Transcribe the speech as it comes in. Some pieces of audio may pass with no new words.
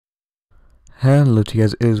Hello to you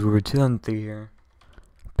guys, it is We're 2003 here,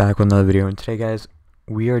 back with another video, and today guys,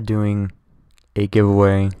 we are doing a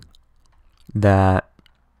giveaway that,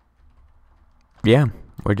 yeah,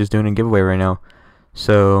 we're just doing a giveaway right now.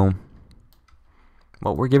 So,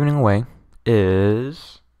 what we're giving away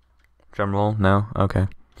is, drumroll, no? Okay.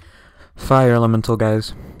 Fire Elemental,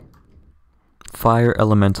 guys. Fire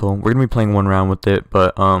Elemental. We're gonna be playing one round with it,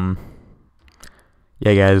 but,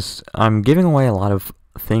 yeah guys, I'm giving away a lot of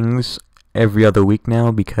things every other week now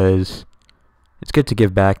because it's good to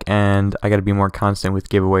give back, and I gotta be more constant with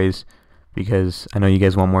giveaways because I know you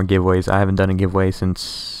guys want more giveaways. I haven't done a giveaway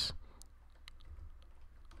since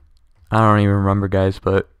I don't even remember, guys,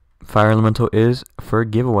 but Fire Elemental is for a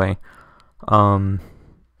giveaway. And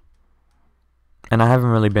I haven't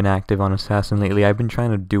really been active on Assassin lately. I've been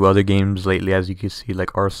trying to do other games lately, as you can see,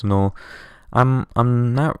 like Arsenal. I'm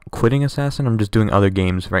not quitting Assassin, I'm just doing other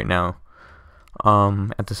games right now.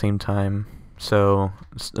 At the same time. So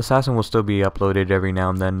Assassin will still be uploaded every now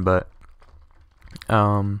and then, but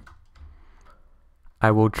I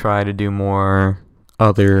will try to do more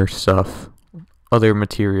other stuff, other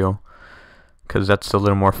material, because that's a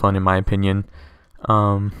little more fun in my opinion.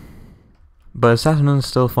 But Assassin is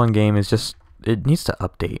still a fun game. It's just it needs to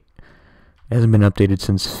update. It hasn't been updated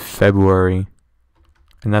since February,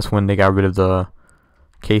 and that's when they got rid of the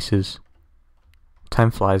cases.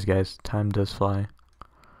 Time flies, guys. Time does fly.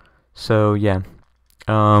 So yeah,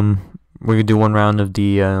 we're gonna do one round of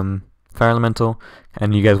the Fire Elemental,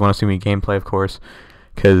 and you guys want to see me gameplay, of course,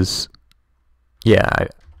 because yeah,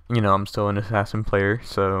 I'm still an Assassin player,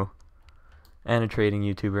 so, and a trading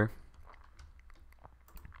YouTuber.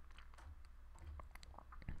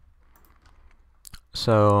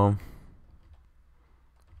 So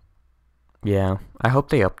yeah, I hope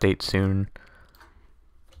they update soon.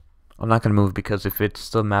 I'm not gonna move because if it's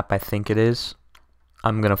the map I think it is,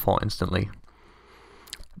 I'm gonna fall instantly.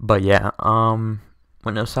 But yeah,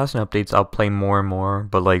 when Assassin updates, I'll play more and more.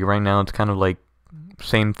 But like right now, it's kind of like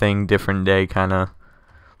same thing, different day, kind of.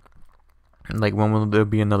 Like when will there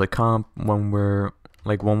be another comp? When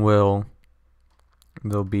will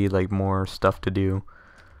there'll be like more stuff to do?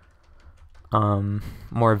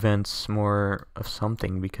 More events, more of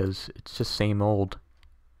something, because it's just same old.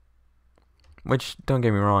 Which, don't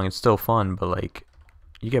get me wrong, it's still fun, but like,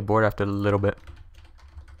 you get bored after a little bit.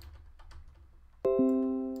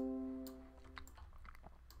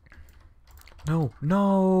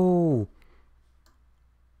 No!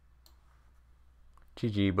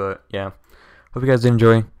 GG, but yeah. Hope you guys did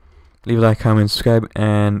enjoy. Leave a like, comment, subscribe,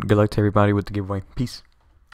 and good luck to everybody with the giveaway. Peace.